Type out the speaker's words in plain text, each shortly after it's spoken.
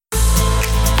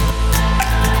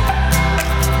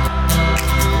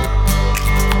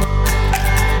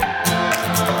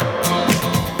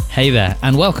Hey there,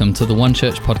 and welcome to the One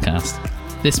Church podcast.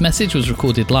 This message was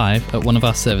recorded live at one of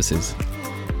our services.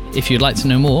 If you'd like to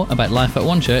know more about life at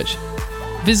One Church,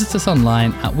 visit us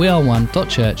online at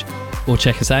weareone.church or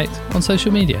check us out on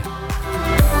social media.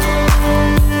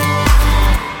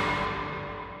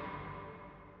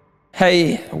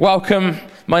 Hey, welcome.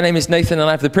 My name is Nathan and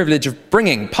I have the privilege of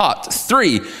bringing part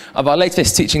 3 of our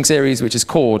latest teaching series, which is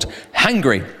called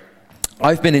Hangry.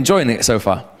 I've been enjoying it so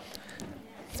far.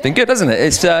 It's been good, hasn't it?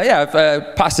 It's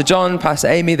Pastor John, Pastor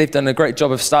Amy, they've done a great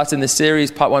job of starting this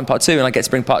series, part 1, part 2, and I get to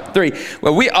bring part 3,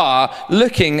 where we are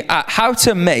looking at how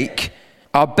to make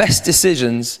our best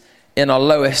decisions in our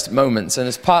lowest moments. And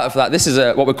as part of that, this is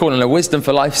what we're calling a Wisdom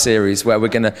for Life series, where we're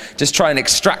going to just try and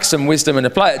extract some wisdom and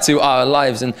apply it to our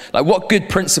lives. And like, what good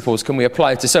principles can we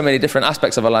apply to so many different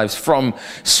aspects of our lives from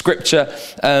Scripture?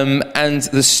 And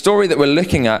the story that we're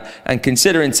looking at and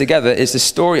considering together is the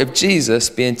story of Jesus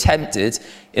being tempted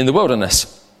in the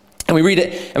wilderness. And we read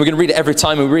it, and we're going to read it every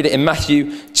time. We read it in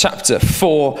Matthew chapter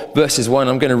 4, verses 1.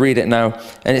 I'm going to read it now.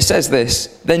 And it says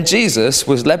this: Then Jesus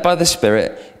was led by the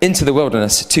Spirit into the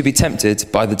wilderness to be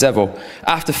tempted by the devil.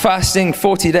 After fasting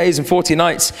 40 days and 40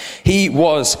 nights, he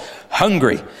was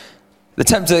hungry. The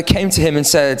tempter came to him and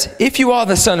said, "If you are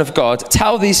the Son of God,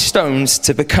 tell these stones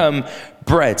to become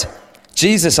bread."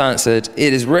 Jesus answered,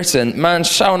 "It is written, man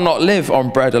shall not live on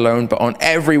bread alone, but on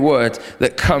every word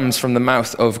that comes from the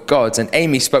mouth of God." And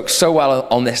Amy spoke so well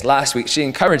on this last week. She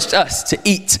encouraged us to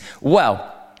eat well.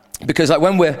 Because like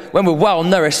when we're well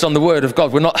nourished on the word of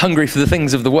God, we're not hungry for the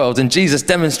things of the world. And Jesus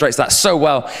demonstrates that so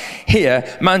well here.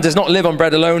 Man does not live on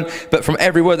bread alone, but from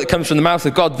every word that comes from the mouth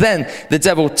of God. Then the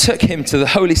devil took him to the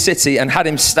holy city and had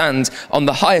him stand on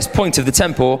the highest point of the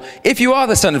temple. "If you are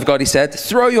the Son of God," he said,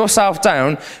 "throw yourself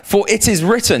down, for it is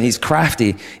written." He's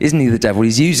crafty, isn't he, the devil?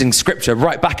 He's using Scripture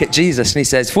right back at Jesus. And he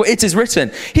says, "For it is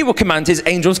written, he will command his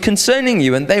angels concerning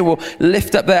you, and they will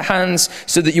lift up their hands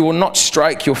so that you will not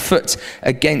strike your foot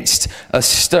against a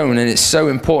stone." And it's so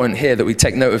important here that we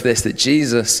take note of this, that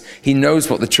Jesus, he knows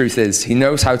what the truth is. He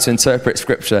knows how to interpret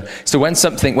Scripture. So when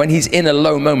he's in a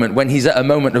low moment, when he's at a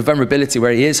moment of vulnerability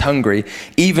where he is hungry,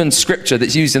 even Scripture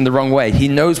that's used in the wrong way, he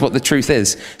knows what the truth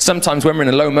is. Sometimes when we're in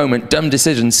a low moment, dumb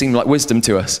decisions seem like wisdom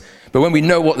to us. But when we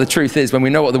know what the truth is, when we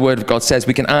know what the word of God says,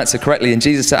 we can answer correctly. And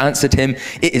Jesus answered him,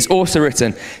 "It is also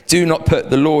written, do not put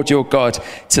the Lord your God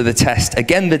to the test."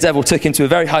 Again, the devil took him to a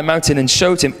very high mountain and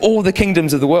showed him all the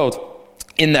kingdoms of the world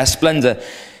in their splendor.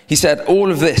 He said,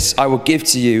 "All of this I will give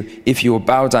to you if you will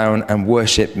bow down and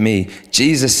worship me."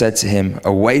 Jesus said to him,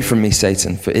 "Away from me,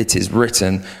 Satan, for it is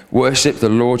written, worship the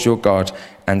Lord your God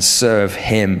and serve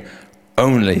him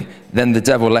only." Then the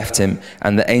devil left him,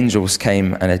 and the angels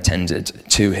came and attended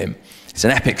to him. It's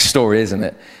an epic story, isn't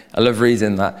it? I love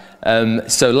reading that.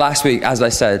 So last week, as I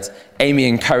said, Amy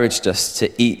encouraged us to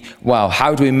eat well.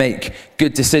 How do we make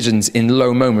good decisions in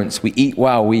low moments? We eat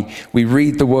well. We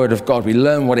read the word of God. We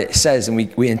learn what it says, and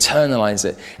we internalize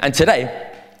it. And today,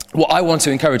 what I want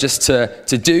to encourage us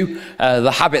to do,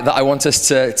 the habit that I want us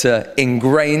to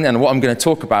ingrain, and what I'm going to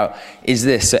talk about is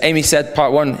this. So Amy said,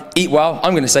 part 1, eat well.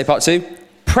 I'm going to say part 2,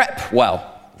 prep well.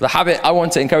 The habit I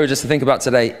want to encourage us to think about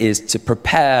today is to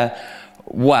prepare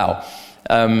well.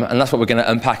 And that's what we're going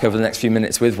to unpack over the next few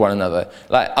minutes with one another.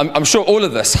 Like, I'm sure all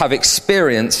of us have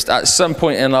experienced at some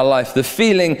point in our life the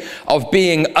feeling of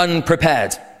being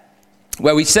unprepared,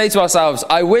 where we say to ourselves,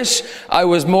 "I wish I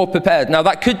was more prepared." Now,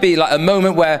 that could be like a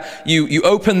moment where you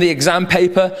open the exam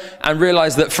paper and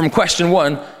realize that from question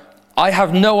 1, I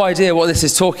have no idea what this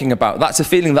is talking about. That's a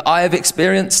feeling that I have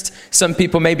experienced. Some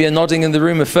people maybe are nodding in the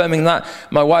room, affirming that.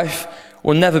 My wife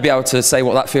will never be able to say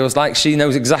what that feels like. She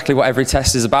knows exactly what every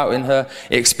test is about in her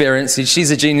experience.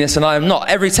 She's a genius and I am not.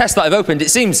 Every test that I've opened,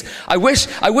 it seems, I wish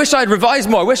I'd revised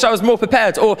more. I wish I was more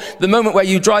prepared. Or the moment where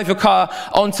you drive your car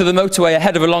onto the motorway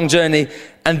ahead of a long journey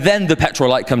and then the petrol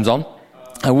light comes on.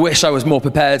 I wish I was more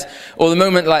prepared. Or the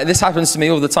moment, like this happens to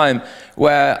me all the time,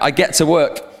 where I get to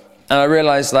work and I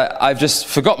realize that I've just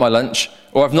forgot my lunch,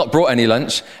 or I've not brought any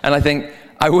lunch, and I think,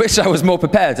 I wish I was more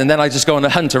prepared. And then I just go on a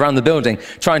hunt around the building,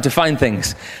 trying to find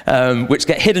things which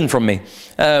get hidden from me.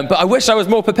 But I wish I was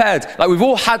more prepared. Like, we've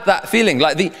all had that feeling.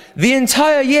 Like the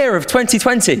entire year of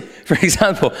 2020, for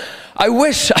example, I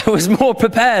wish I was more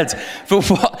prepared for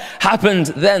what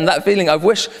happened then. That feeling, I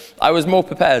wish I was more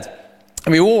prepared.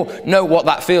 And we all know what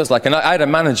that feels like. And I had a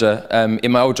manager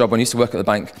in my old job when I used to work at the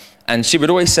bank. And she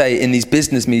would always say in these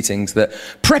business meetings that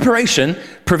preparation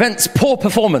prevents poor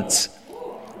performance.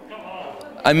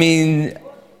 I mean,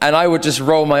 and I would just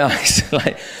roll my eyes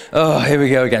like, oh, here we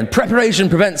go again. Preparation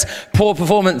prevents poor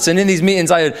performance. And in these meetings,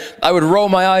 I would roll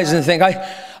my eyes and think,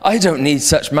 I don't need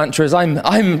such mantras.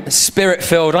 I'm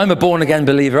spirit-filled. I'm a born-again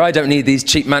believer. I don't need these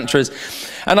cheap mantras.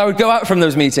 And I would go out from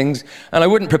those meetings, and I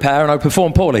wouldn't prepare, and I would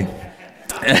perform poorly.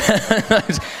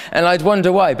 And I'd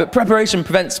wonder why. But preparation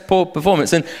prevents poor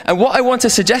performance. And what I want to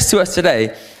suggest to us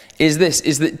today is this,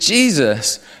 is that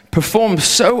Jesus performed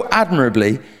so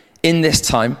admirably in this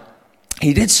time.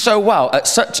 He did so well at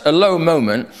such a low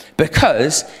moment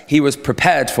because he was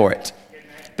prepared for it.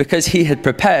 Because he had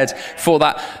prepared for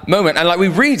that moment. And like we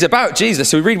read about Jesus,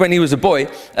 so we read when he was a boy,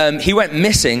 he went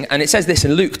missing, and it says this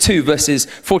in Luke 2 verses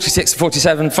 46 to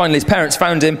 47. Finally his parents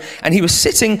found him, and he was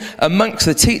sitting amongst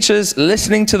the teachers,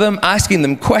 listening to them, asking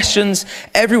them questions.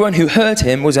 Everyone who heard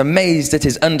him was amazed at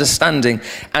his understanding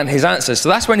and his answers. So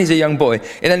that's when he's a young boy.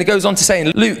 And then it goes on to say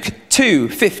in Luke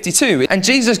 2:52, and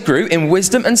Jesus grew in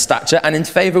wisdom and stature and in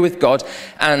favor with God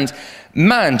and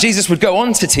man. Jesus would go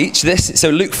on to teach this.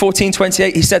 So Luke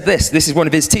 14:28, he said this is one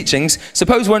of his teachings.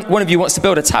 Suppose one of you wants to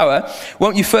build a tower.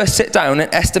 Won't you first sit down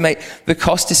and estimate the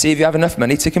cost to see if you have enough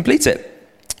money to complete it?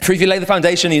 For if you lay the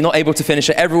foundation and you're not able to finish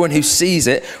it, everyone who sees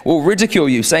it will ridicule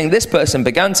you, saying this person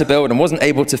began to build and wasn't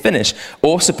able to finish.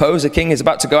 Or suppose a king is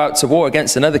about to go out to war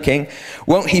against another king.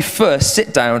 Won't he first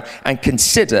sit down and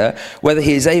consider whether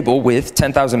he is able with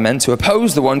 10,000 men to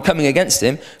oppose the one coming against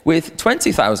him with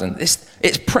 20,000?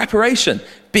 It's preparation.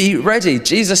 Be ready.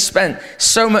 Jesus spent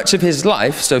so much of his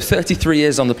life, so 33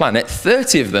 years on the planet,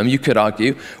 30 of them, you could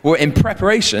argue, were in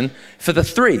preparation for the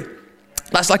 3.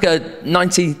 That's like a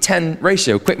 90-10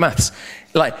 ratio, quick maths.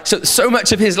 So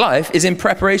much of his life is in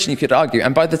preparation, you could argue.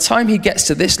 And by the time he gets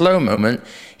to this low moment,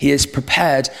 he is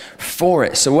prepared for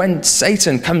it. So when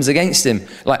Satan comes against him,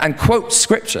 and quotes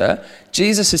scripture,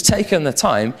 Jesus has taken the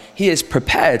time, he is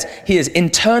prepared, he has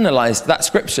internalized that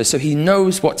scripture, so he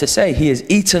knows what to say. He has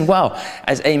eaten well,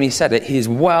 as Amy said it, he is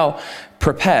well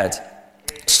prepared.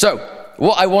 So,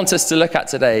 what I want us to look at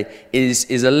today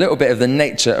is a little bit of the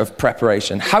nature of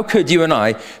preparation. How could you and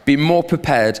I be more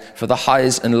prepared for the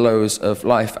highs and lows of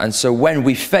life? And so when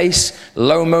we face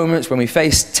low moments, when we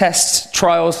face tests,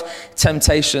 trials,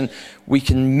 temptation, we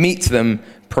can meet them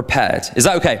prepared. Is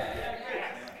that okay?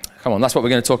 Come on, that's what we're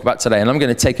going to talk about today. And I'm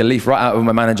going to take a leaf right out of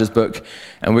my manager's book,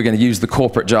 and we're going to use the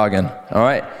corporate jargon, all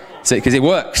right? Because it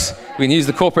works. We can use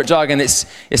the corporate jargon. It's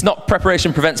not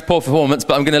preparation prevents poor performance,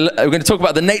 but we're going to talk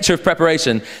about the nature of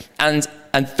preparation and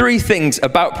 3 things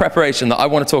about preparation that I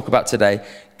want to talk about today.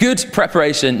 Good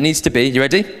preparation needs to be, you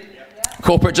ready?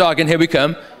 Corporate jargon, here we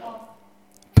come.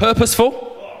 Purposeful,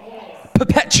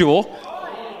 perpetual,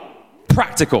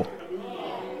 practical.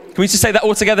 Can we just say that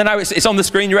all together now? It's on the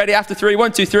screen. You ready? After 3,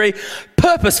 1, 2, 3.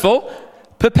 Purposeful,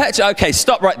 perpetual. Okay,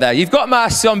 stop right there. You've got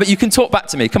masks on, but you can talk back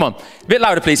to me. Come on. A bit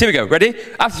louder, please. Here we go. Ready?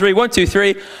 After 3, 1, 2,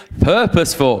 3.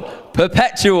 Purposeful,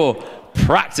 perpetual,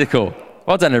 practical.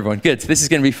 Well done, everyone. Good. This is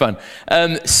going to be fun.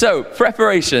 So,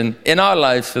 preparation in our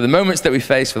lives for the moments that we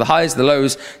face, for the highs, the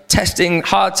lows, testing,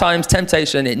 hard times,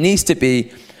 temptation, it needs to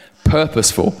be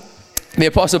purposeful. The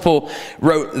Apostle Paul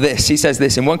wrote this. He says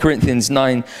this in 1 Corinthians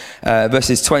 9,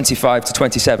 verses 25 to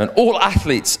 27. All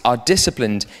athletes are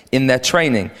disciplined in their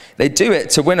training. They do it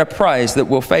to win a prize that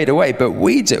will fade away, but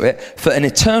we do it for an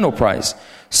eternal prize.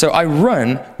 So I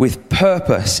run with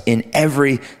purpose in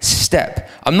every step.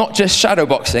 I'm not just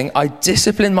shadowboxing. I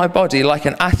discipline my body like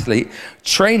an athlete,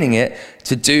 training it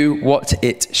to do what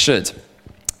it should.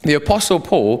 The Apostle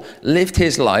Paul lived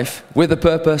his life with a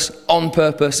purpose, on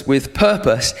purpose, with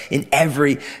purpose in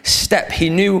every step.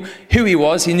 He knew who he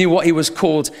was. He knew what he was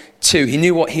called to. He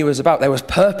knew what he was about. There was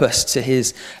purpose to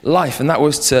his life, and that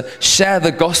was to share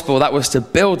the gospel. That was to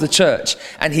build the church,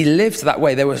 and he lived that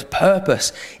way. There was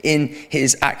purpose in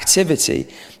his activity.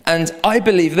 And I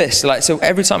believe this, so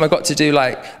every time I got to do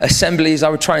assemblies, I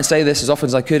would try and say this as often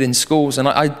as I could in schools, and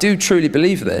I do truly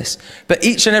believe this. But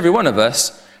each and every one of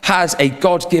us has a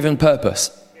God-given purpose.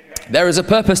 There is a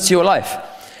purpose to your life.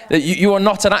 You are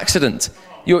not an accident.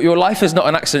 Your life is not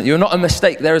an accident. You're not a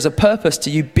mistake. There is a purpose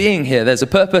to you being here. There's a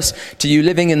purpose to you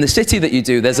living in the city that you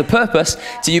do. There's a purpose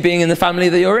to you being in the family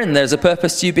that you're in. There's a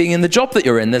purpose to you being in the job that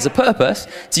you're in. There's a purpose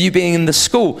to you being in the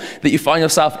school that you find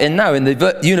yourself in now, in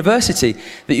the university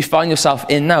that you find yourself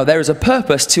in now. There is a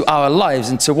purpose to our lives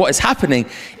and to what is happening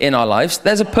in our lives.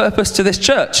 There's a purpose to this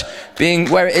church being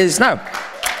where it is now.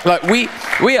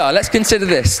 We are, let's consider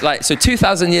this, so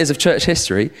 2,000 years of church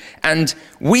history, and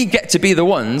we get to be the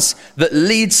ones that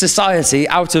lead society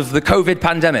out of the COVID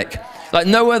pandemic.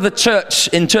 No other church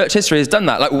in church history has done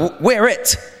that. We're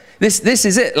it. This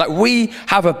is it. We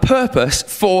have a purpose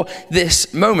for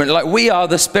this moment. We are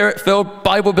the Spirit-filled,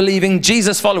 Bible-believing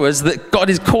Jesus followers that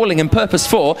God is calling and purpose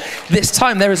for this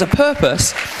time. There is a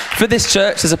purpose for this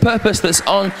church. There's a purpose that's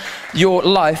on your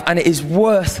life, and it is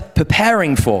worth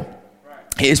preparing for.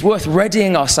 It is worth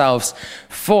readying ourselves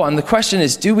for. And the question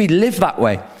is, do we live that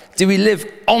way? Do we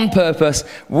live on purpose,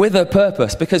 with a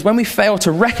purpose? Because when we fail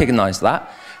to recognize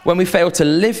that, when we fail to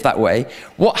live that way,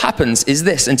 what happens is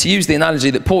this, and to use the analogy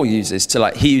that Paul uses,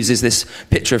 he uses this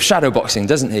picture of shadow boxing,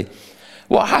 doesn't he?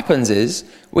 What happens is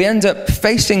we end up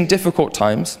facing difficult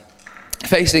times,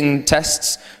 facing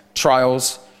tests,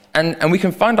 trials, and we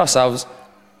can find ourselves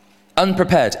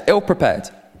unprepared, ill-prepared,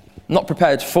 not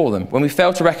prepared for them. When we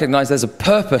fail to recognize there's a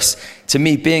purpose to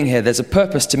me being here, there's a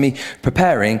purpose to me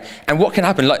preparing, and what can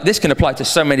happen, like this can apply to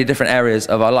so many different areas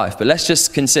of our life, but let's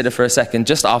just consider for a second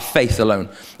just our faith alone,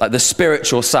 like the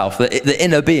spiritual self, the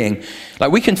inner being.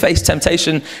 Like we can face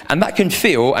temptation, and that can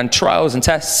feel, and trials and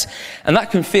tests, and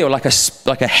that can feel like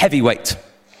a heavy weight.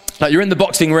 Like you're in the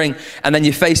boxing ring, and then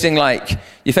you're facing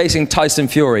Tyson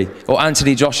Fury or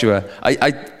Anthony Joshua.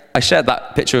 I shared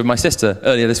that picture with my sister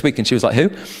earlier this week, and she was like, who?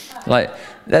 Like,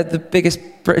 they're the biggest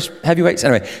British heavyweights.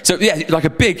 Anyway, so yeah, like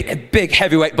a big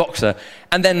heavyweight boxer.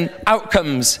 And then out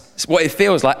comes what it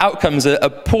feels like. Out comes a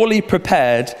poorly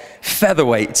prepared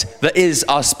featherweight that is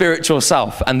our spiritual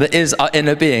self and that is our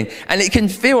inner being. And it can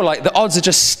feel like the odds are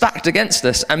just stacked against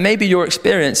us. And maybe your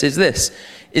experience is this,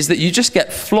 is that you just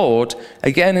get floored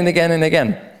again and again and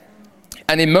again.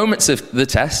 And in moments of the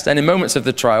test and in moments of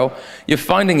the trial, you're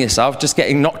finding yourself just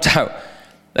getting knocked out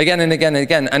again and again and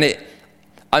again. And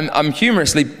I'm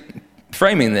humorously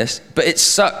framing this, but it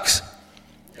sucks.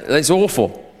 It's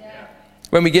awful.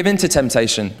 When we give in to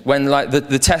temptation, when like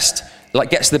the test like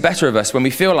gets the better of us, when we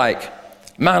feel like,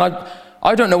 man,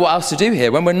 I don't know what else to do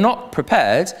here. When we're not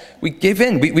prepared, we give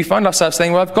in. We find ourselves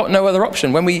saying, well, I've got no other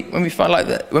option. When we find like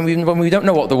that, when we don't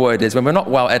know what the word is, when we're not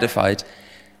well edified,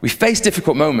 we face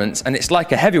difficult moments, and it's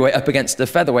like a heavyweight up against a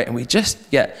featherweight, and we just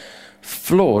get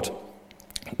floored.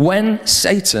 When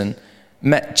Satan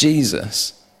met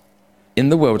Jesus in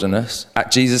the wilderness,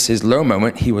 at Jesus' low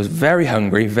moment, he was very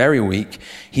hungry, very weak.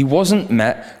 He wasn't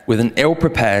met with an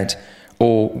ill-prepared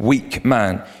or weak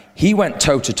man. He went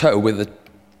toe-to-toe with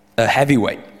a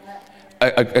heavyweight,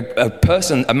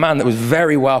 a man that was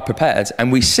very well prepared.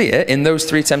 And we see it in those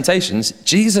three temptations.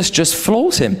 Jesus just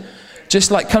floors him. Just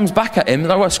like comes back at him.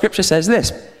 Like what Scripture says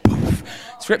this. Poof.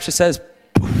 Scripture says,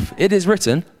 poof, it is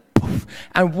written. Poof.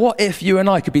 And what if you and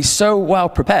I could be so well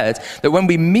prepared that when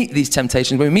we meet these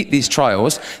temptations, when we meet these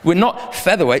trials, we're not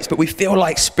featherweights, but we feel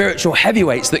like spiritual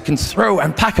heavyweights that can throw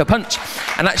and pack a punch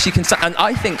and actually can. And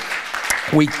I think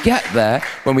we get there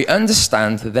when we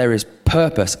understand that there is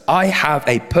purpose. I have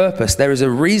a purpose. There is a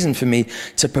reason for me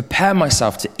to prepare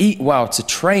myself, to eat well, to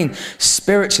train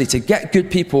spiritually, to get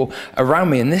good people around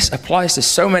me. And this applies to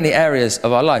so many areas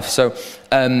of our life. So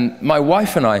my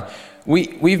wife and I,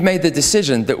 we've made the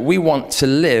decision that we want to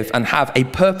live and have a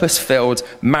purpose-filled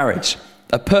marriage,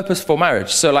 a purposeful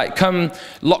marriage. So like come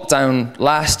lockdown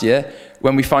last year,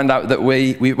 when we find out that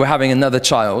we were having another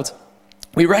child,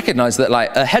 we recognize that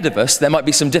like ahead of us, there might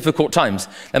be some difficult times.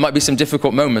 There might be some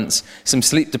difficult moments, some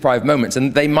sleep-deprived moments,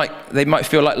 and they might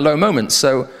feel like low moments.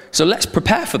 So let's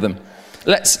prepare for them.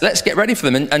 Let's get ready for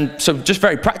them. And so just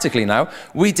very practically now,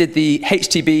 we did the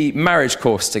HTB marriage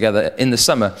course together in the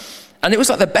summer. And it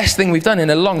was like the best thing we've done in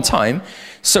a long time.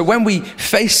 So when we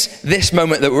face this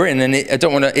moment that we're in, and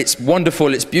it's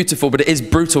wonderful, it's beautiful, but it is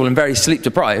brutal and very sleep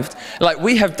deprived. Like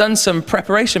we have done some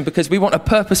preparation because we want a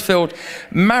purpose-filled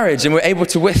marriage, and we're able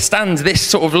to withstand this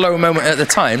sort of low moment at the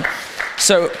time.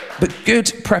 So, but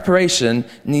good preparation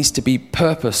needs to be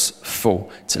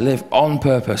purposeful, to live on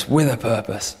purpose, with a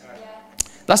purpose.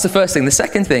 That's the first thing. The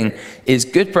second thing is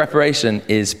good preparation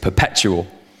is perpetual.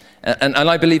 And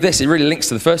I believe this, it really links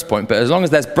to the first point, but as long as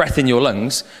there's breath in your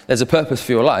lungs, there's a purpose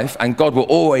for your life, and God will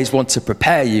always want to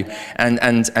prepare you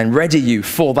and ready you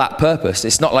for that purpose.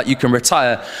 It's not like you can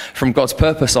retire from God's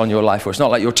purpose on your life, or it's not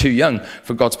like you're too young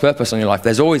for God's purpose on your life.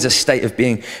 There's always a state of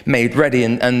being made ready.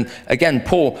 And again,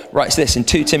 Paul writes this in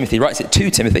 2 Timothy,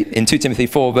 in 2 Timothy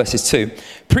 4 verses 2.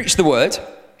 Preach the word.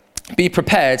 Be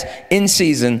prepared in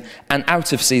season and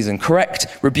out of season. Correct,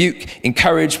 rebuke,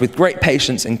 encourage with great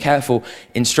patience and careful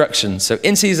instruction. So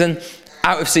in season,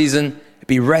 out of season,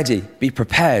 be ready, be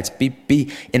prepared,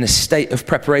 be in a state of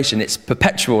preparation. It's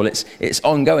perpetual, it's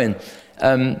ongoing.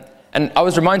 And I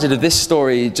was reminded of this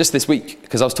story just this week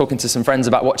because I was talking to some friends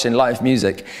about watching live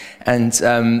music. And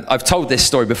I've told this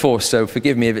story before, so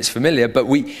forgive me if it's familiar, but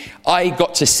I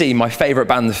got to see my favorite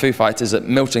band, the Foo Fighters, at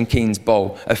Milton Keynes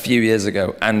Bowl a few years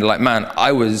ago. And like, man,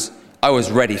 I was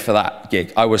ready for that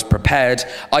gig. I was prepared.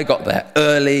 I got there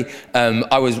early.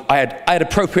 I had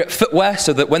appropriate footwear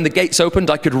so that when the gates opened,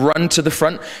 I could run to the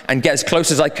front and get as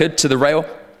close as I could to the rail.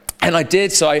 And I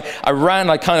did, so I ran,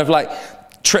 I kind of like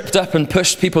tripped up and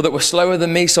pushed people that were slower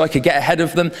than me so I could get ahead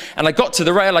of them. And I got to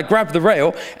the rail, I grabbed the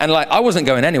rail, and I wasn't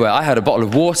going anywhere. I had a bottle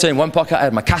of water in one pocket, I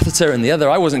had my catheter in the other.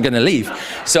 I wasn't going to leave.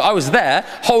 So I was there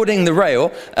holding the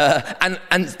rail and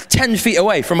 10 feet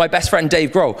away from my best friend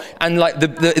Dave Grohl. And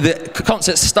the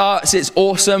concert starts, it's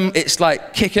awesome, it's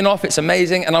kicking off, it's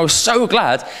amazing. And I was so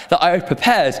glad that I had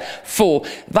prepared for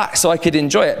that so I could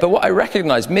enjoy it. But what I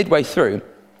recognized midway through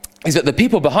is that the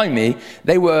people behind me,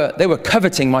 they were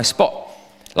coveting my spot.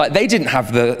 They didn't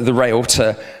have the rail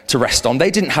to rest on.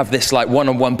 They didn't have this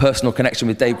one-on-one personal connection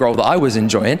with Dave Grohl that I was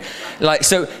enjoying.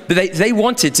 So they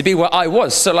wanted to be where I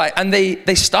was. So and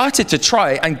they started to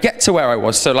try and get to where I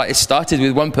was. So it started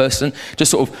with one person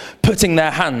just sort of putting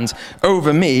their hand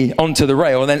over me onto the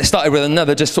rail, and then it started with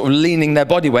another just sort of leaning their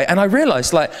body weight. And I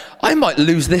realized I might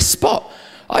lose this spot.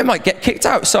 I might get kicked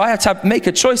out. So I had to make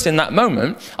a choice in that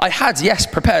moment. I had, yes,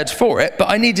 prepared for it, but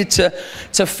I needed to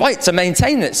fight to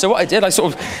maintain it. So what I did, I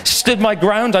sort of stood my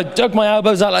ground, I dug my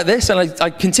elbows out like this, and I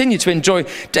continued to enjoy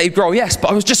Dave Grohl, yes,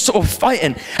 but I was just sort of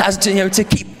fighting as to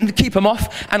keep him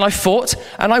off, and I fought,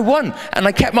 and I won, and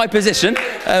I kept my position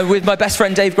with my best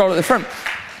friend Dave Grohl at the front.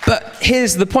 But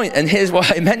here's the point, and here's why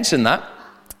I mentioned that,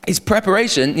 is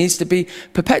preparation needs to be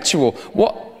perpetual.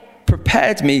 What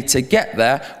prepared me to get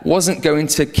there wasn't going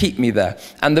to keep me there.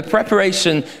 And the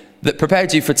preparation that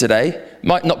prepared you for today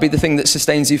might not be the thing that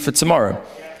sustains you for tomorrow.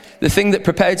 The thing that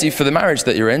prepared you for the marriage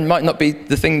that you're in might not be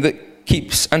the thing that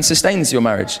keeps and sustains your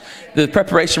marriage. The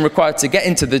preparation required to get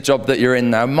into the job that you're in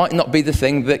now might not be the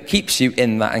thing that keeps you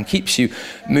in that and keeps you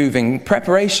moving.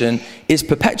 Preparation is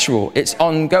perpetual. It's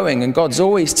ongoing, and God's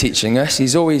always teaching us.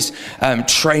 He's always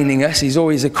training us. He's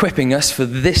always equipping us for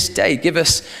this day. Give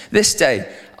us this day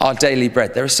our daily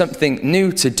bread. There is something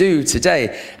new to do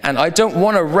today. And I don't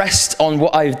want to rest on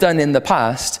what I've done in the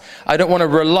past. I don't want to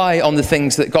rely on the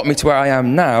things that got me to where I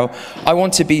am now. I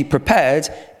want to be prepared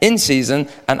in season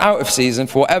and out of season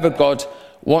for whatever God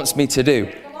wants me to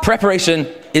do. Preparation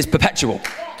is perpetual,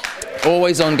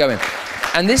 always ongoing.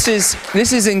 And this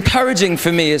is encouraging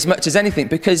for me as much as anything,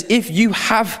 because if you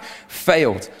have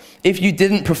failed, if you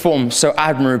didn't perform so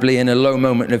admirably in a low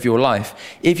moment of your life,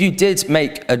 if you did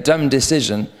make a dumb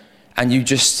decision and you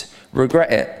just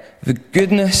regret it, the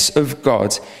goodness of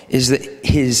God is that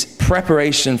his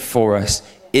preparation for us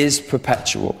is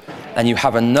perpetual. And you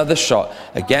have another shot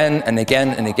again and again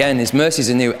and again. His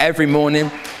mercies are new every morning.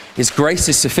 His grace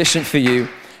is sufficient for you,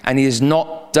 and he is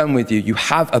not done with you. You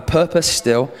have a purpose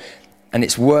still, and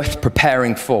it's worth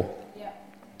preparing for.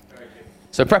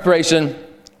 So preparation,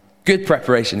 good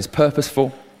preparation, is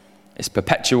purposeful, it's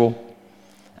perpetual,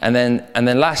 and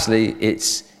then lastly,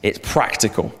 it's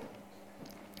practical.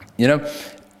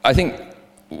 I think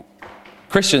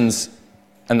Christians,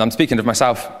 and I'm speaking of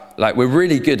myself, we're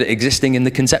really good at existing in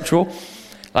the conceptual.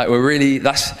 We're really,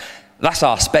 that's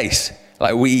our space.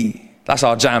 That's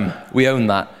our jam. We own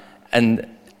that. And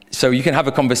so you can have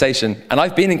a conversation, and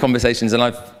I've been in conversations and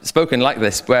I've spoken like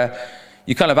this, where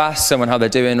you kind of ask someone how they're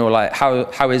doing, or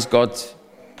how is God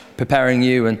preparing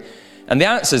you? And the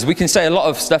answers, we can say a lot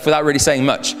of stuff without really saying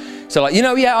much. So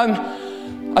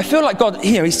I feel like God,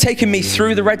 he's taken me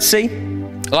through the Red Sea.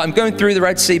 I'm going through the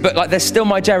Red Sea, but there's still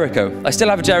my Jericho. I still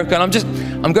have a Jericho, and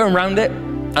I'm going around it,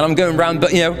 and I'm going around,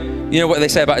 but you know what they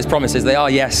say about his promises, they are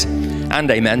yes and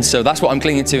amen. So that's what I'm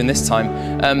clinging to in this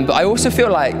time. But I also feel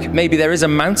like maybe there is a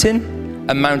mountain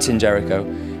Jericho.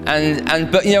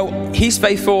 But he's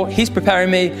faithful, he's preparing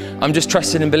me, I'm just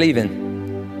trusting and believing.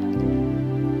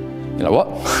 You know what?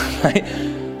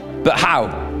 But how?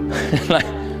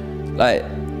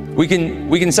 We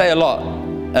can say a lot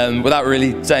without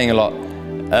really saying a lot.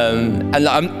 And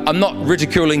I'm not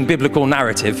ridiculing biblical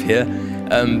narrative here,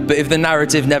 but if the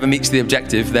narrative never meets the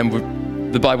objective,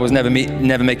 then the Bible's never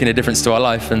making a difference to our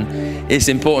life. And it's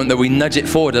important that we nudge it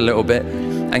forward a little bit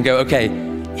and go, okay,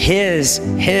 here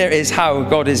is how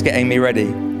God is getting me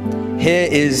ready. Here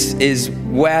is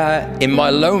where, in my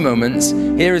low moments,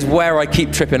 here is where I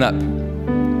keep tripping up.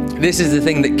 This is the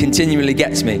thing that continually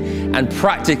gets me. And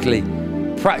practically,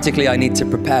 I need to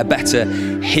prepare better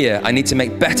here. I need to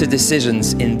make better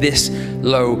decisions in this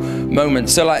low moment.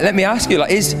 So let me ask you,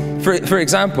 for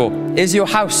example, is your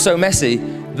house so messy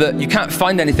that you can't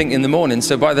find anything in the morning,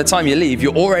 so by the time you leave,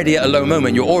 you're already at a low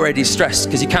moment, you're already stressed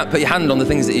because you can't put your hand on the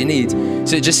things that you need.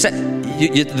 So it just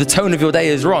the tone of your day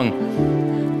is wrong.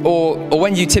 Or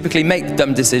when you typically make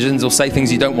dumb decisions or say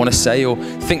things you don't want to say or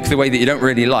think the way that you don't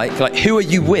really like who are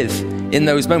you with in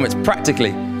those moments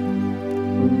practically?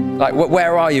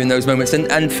 Where are you in those moments?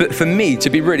 And for me, to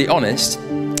be really honest,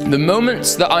 the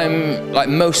moments that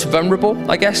I'm most vulnerable,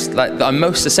 I guess, that I'm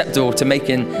most susceptible to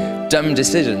making dumb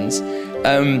decisions,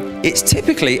 it's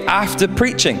typically after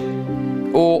preaching.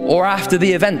 or after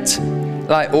the event,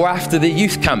 or after the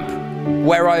youth camp,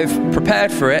 where I've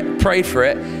prepared for it, prayed for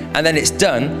it, and then it's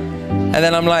done, and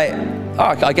then I'm like,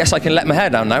 oh, I guess I can let my hair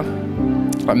down now.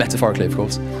 Right, metaphorically, of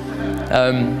course.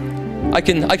 I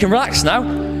can relax now.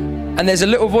 And there's a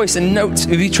little voice, a note,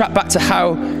 if you track back to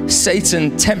how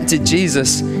Satan tempted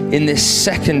Jesus in this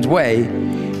second way,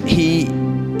 he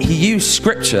used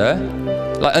scripture,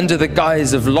 under the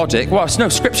guise of logic. Well, no,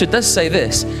 scripture does say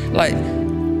this,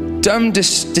 dumb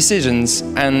decisions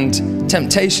and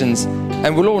temptations,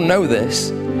 and we'll all know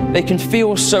this, they can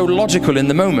feel so logical in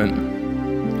the moment.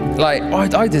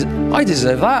 I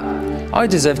deserve that. I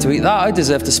deserve to eat that. I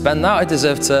deserve to spend that. I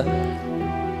deserve to...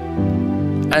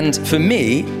 And for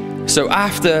me, so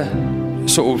after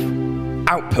sort of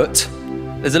output,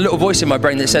 there's a little voice in my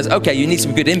brain that says, okay, you need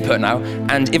some good input now.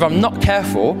 And if I'm not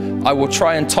careful, I will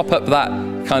try and top up that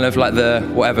kind of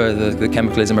the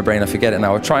chemical is in my brain, I forget it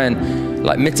now. I'll try and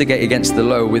mitigate against the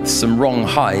low with some wrong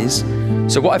highs.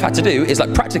 So what I've had to do is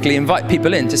practically invite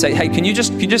people in to say, hey, can you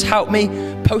just help me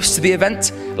post to the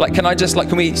event?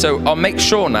 So I'll make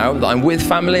sure now that I'm with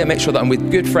family, I make sure that I'm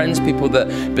with good friends, people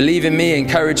that believe in me,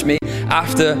 encourage me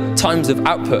after times of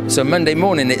output. So Monday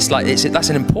morning, that's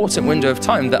an important window of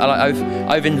time that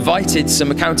I've invited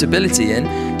some accountability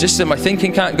in, just so my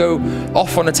thinking can't go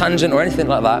off on a tangent or anything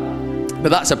like that. But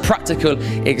that's a practical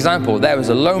example. There was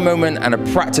a low moment and a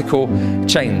practical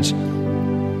change.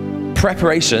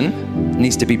 Preparation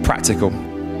needs to be practical.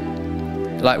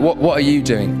 What are you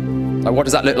doing? What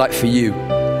does that look like for you?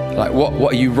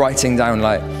 What are you writing down?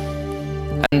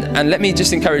 And let me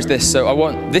just encourage this. So I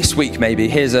want this week, maybe,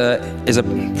 here's a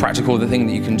practical thing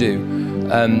that you can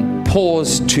do.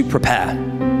 Pause to prepare.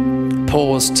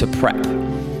 Pause to prep.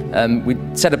 We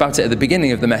said about it at the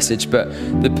beginning of the message, but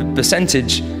the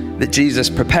percentage that Jesus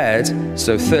prepared,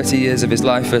 so 30 years of his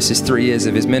life versus 3 years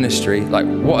of his ministry,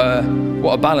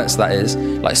 what a balance that is.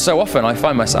 So often I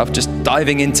find myself just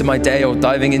diving into my day or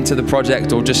diving into the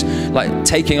project or just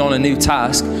taking on a new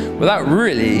task without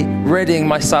really readying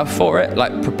myself for it,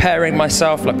 preparing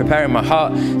myself, preparing my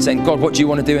heart, saying, God, what do you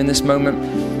want to do in this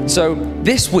moment? So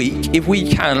this week, if we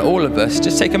can, all of us,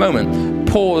 just take a moment,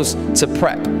 pause to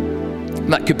prep.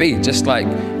 That could be just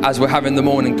as we're having the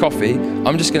morning coffee,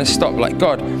 I'm just going to stop,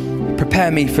 God,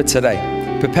 prepare me for today.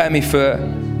 Prepare me for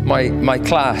my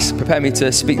class. Prepare me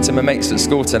to speak to my mates at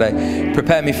school today.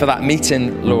 Prepare me for that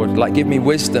meeting, Lord. Give me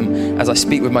wisdom as I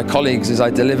speak with my colleagues, as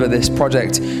I deliver this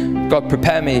project. God,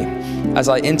 prepare me as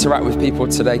I interact with people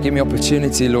today. Give me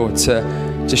opportunity, Lord,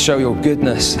 to show your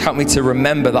goodness. Help me to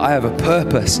remember that I have a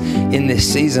purpose in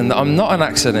this season, that I'm not an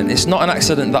accident. It's not an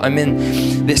accident that I'm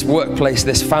in this workplace,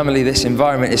 this family, this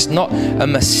environment. It's not a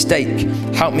mistake.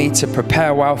 Help me to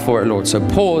prepare well for it, Lord. So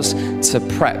pause to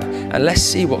prep, and let's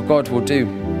see what God will do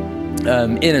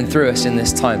in and through us in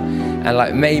this time.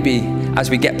 And maybe as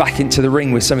we get back into the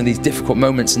ring with some of these difficult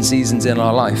moments and seasons in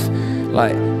our life,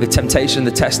 the temptation,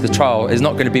 the test, the trial is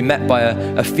not going to be met by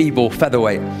a feeble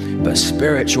featherweight, but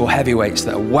spiritual heavyweights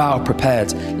that are well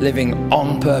prepared, living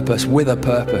on purpose, with a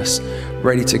purpose,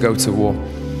 ready to go to war.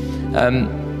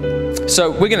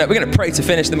 So we're gonna pray to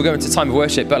finish, then we'll go into time of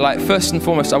worship. But first and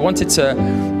foremost, I wanted to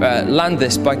land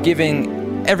this by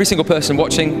giving every single person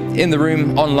watching in the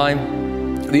room, online,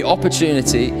 the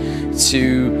opportunity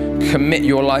to commit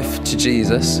your life to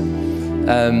Jesus,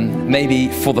 maybe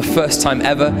for the first time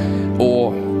ever,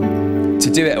 or to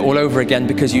do it all over again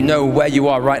because you know where you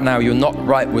are right now, you're not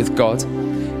right with God.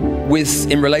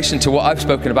 In relation to what I've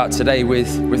spoken about today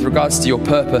with regards to your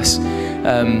purpose,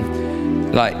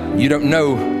 you don't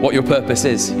know what your purpose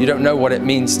is. You don't know what it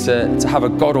means to have a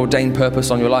God-ordained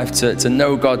purpose on your life, to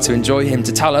know God, to enjoy him,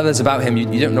 to tell others about him.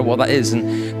 You don't know what that is.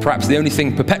 And perhaps the only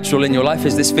thing perpetual in your life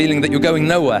is this feeling that you're going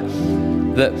nowhere,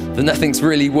 that nothing's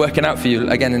really working out for you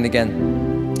again and again.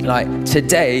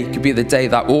 Today could be the day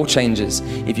that all changes.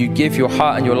 If you give your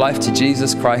heart and your life to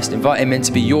Jesus Christ, invite him in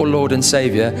to be your Lord and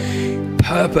Savior,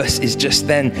 purpose is just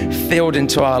then filled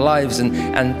into our lives,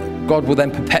 and God will then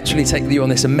perpetually take you on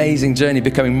this amazing journey,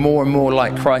 becoming more and more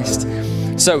like Christ.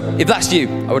 So if that's you,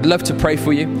 I would love to pray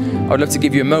for you. I would love to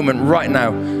give you a moment right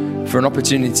now for an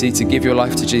opportunity to give your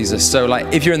life to Jesus. So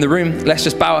if you're in the room, let's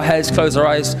just bow our heads, close our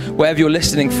eyes. Wherever you're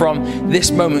listening from,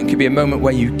 this moment could be a moment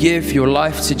where you give your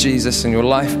life to Jesus and your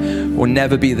life will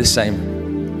never be the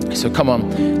same. So come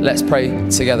on, let's pray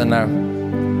together now.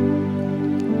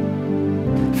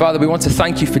 Father, we want to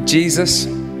thank you for Jesus.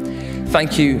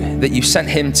 Thank you that you sent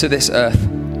him to this earth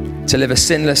to live a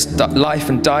sinless life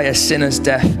and die a sinner's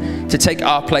death, to take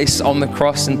our place on the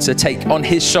cross and to take on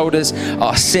his shoulders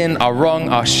our sin, our wrong,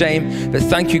 our shame. But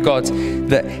thank you, God,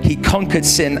 that he conquered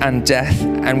sin and death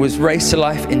and was raised to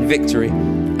life in victory.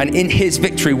 And in his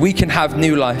victory, we can have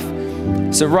new life.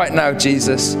 So right now,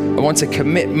 Jesus, I want to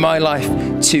commit my life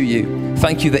to you.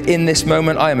 Thank you that in this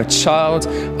moment, I am a child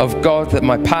of God, that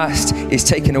my past is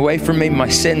taken away from me, my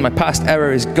sin, my past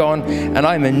error is gone, and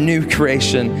I'm a new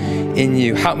creation in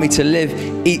you. Help me to live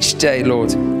each day,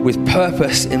 Lord, with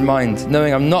purpose in mind,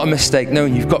 knowing I'm not a mistake,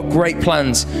 knowing you've got great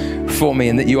plans for me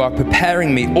and that you are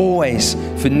preparing me always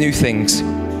for new things.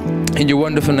 In your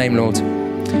wonderful name, Lord,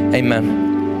 amen.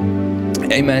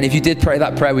 Amen. If you did pray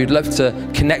that prayer, we'd love to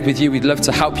connect with you. We'd love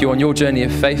to help you on your journey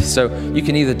of faith. So you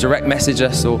can either direct message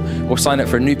us or sign up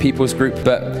for a new people's group.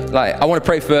 But I want to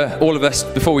pray for all of us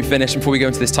before we finish, before we go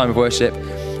into this time of worship.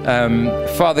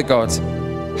 Father God,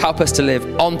 help us to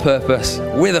live on purpose,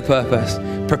 with a purpose.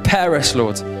 Prepare us,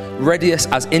 Lord. Ready us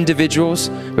as individuals,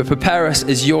 but prepare us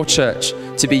as your church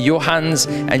to be your hands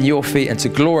and your feet and to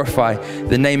glorify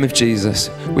the name of Jesus.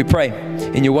 We pray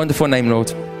in your wonderful name,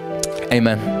 Lord.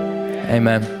 Amen.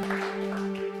 Amen.